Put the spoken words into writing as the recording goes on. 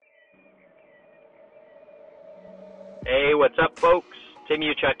Hey, what's up, folks? Tim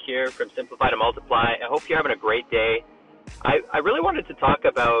Uchuk here from Simplify to Multiply. I hope you're having a great day. I really wanted to talk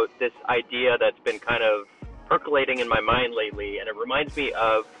about this idea that's been kind of percolating in my mind lately, and it reminds me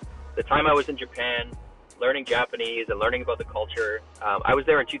of the time I was in Japan learning Japanese and learning about the culture. I was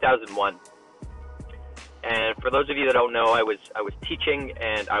there in 2001, and for those of you that don't know, I was teaching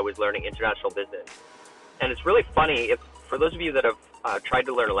and I was learning international business. And it's really funny, if for those of you that have tried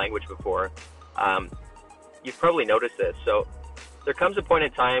to learn a language before, um, you've probably noticed this. So there comes a point in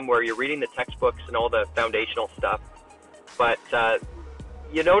time where you're reading the textbooks and all the foundational stuff, but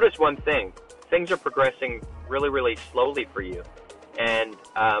you notice one thing: things are progressing really, really slowly for you. And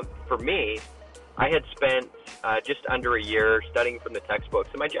for me, I had spent just under a year studying from the textbooks,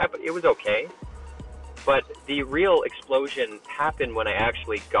 and my Japanese, it was okay, but the real explosion happened when I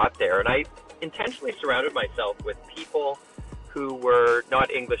actually got there, and I intentionally surrounded myself with people who were not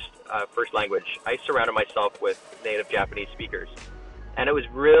English first language. I surrounded myself with native Japanese speakers, and it was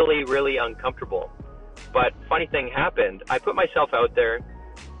really, really uncomfortable. But funny thing happened. I put myself out there,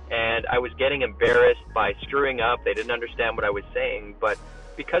 and I was getting embarrassed by screwing up. They didn't understand what I was saying, but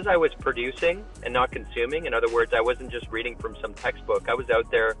because I was producing and not consuming, in other words, I wasn't just reading from some textbook. I was out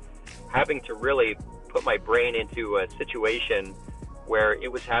there having to really put my brain into a situation where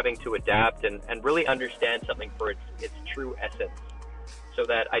it was having to adapt and really understand something for its true essence, so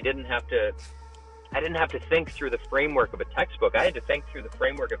that I didn't have to think through the framework of a textbook. I had to think through the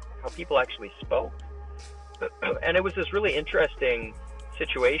framework of how people actually spoke. And it was this really interesting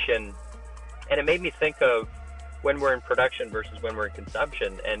situation, and it made me think of when we're in production versus when we're in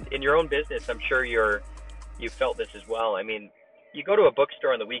consumption. And in your own business, I'm sure you've felt this as well. I mean, you go to a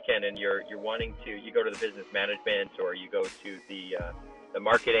bookstore on the weekend and you're wanting to, you go to the business management, or you go to the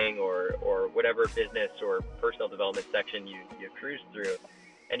marketing or whatever business or personal development section you cruise through,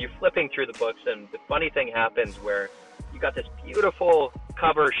 and you're flipping through the books, and the funny thing happens where you got this beautiful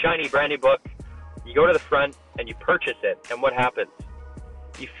cover, shiny, brand new book. You go to the front and you purchase it, and what happens?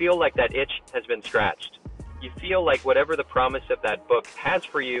 You feel like that itch has been scratched. You feel like whatever the promise of that book has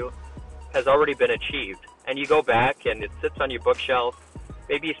for you has already been achieved. And you go back and it sits on your bookshelf.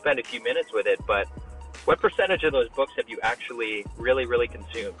 Maybe you spend a few minutes with it, but what percentage of those books have you actually really, really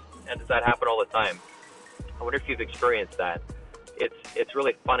consumed? And does that happen all the time? I wonder if you've experienced that. It's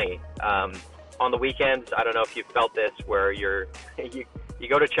really funny. On the weekends, I don't know if you've felt this, where you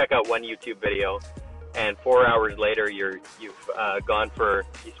go to check out one YouTube video, and 4 hours later you've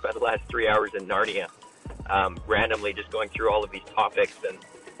spent the last 3 hours in Narnia, randomly just going through all of these topics. And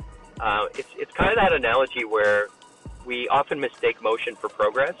it's kind of that analogy where we often mistake motion for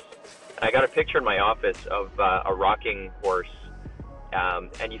progress. And I got a picture in my office of a rocking horse,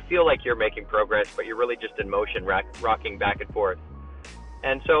 and you feel like you're making progress, but you're really just in motion, rocking back and forth.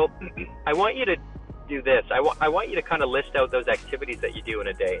 And so I want you to do this. I want you to kind of list out those activities that you do in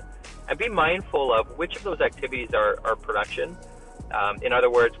a day, and be mindful of which of those activities are production. In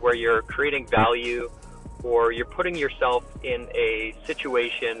other words, where you're creating value, or you're putting yourself in a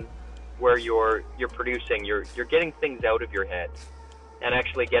situation where you're producing, you're getting things out of your head and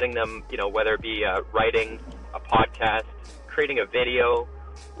actually getting them, whether it be writing a podcast, creating a video,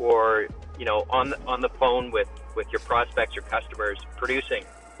 or on the phone with your prospects, your customers, producing,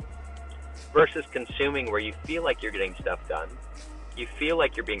 versus consuming, where you feel like you're getting stuff done, you feel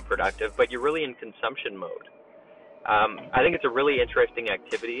like you're being productive, but you're really in consumption mode. I think it's a really interesting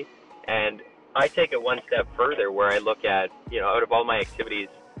activity, and I take it one step further, where I look at, out of all my activities,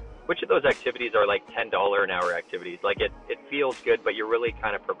 which of those activities are like $10 an hour activities? Like it feels good, but you're really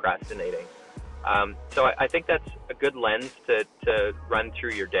kind of procrastinating. So I think that's a good lens to run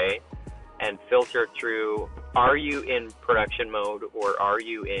through your day and filter through, are you in production mode or are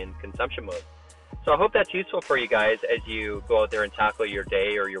you in consumption mode? So I hope that's useful for you guys as you go out there and tackle your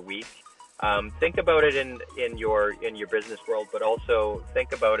day or your week. Think about it in your business world, but also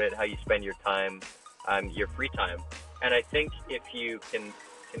think about it how you spend your time, your free time. And I think if you can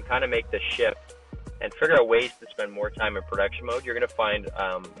kind of make the shift and figure out ways to spend more time in production mode, you're going to find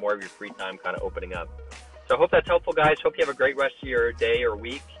more of your free time kind of opening up. So I hope that's helpful, guys. Hope you have a great rest of your day or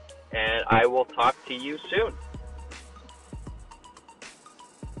week, and I will talk to you soon.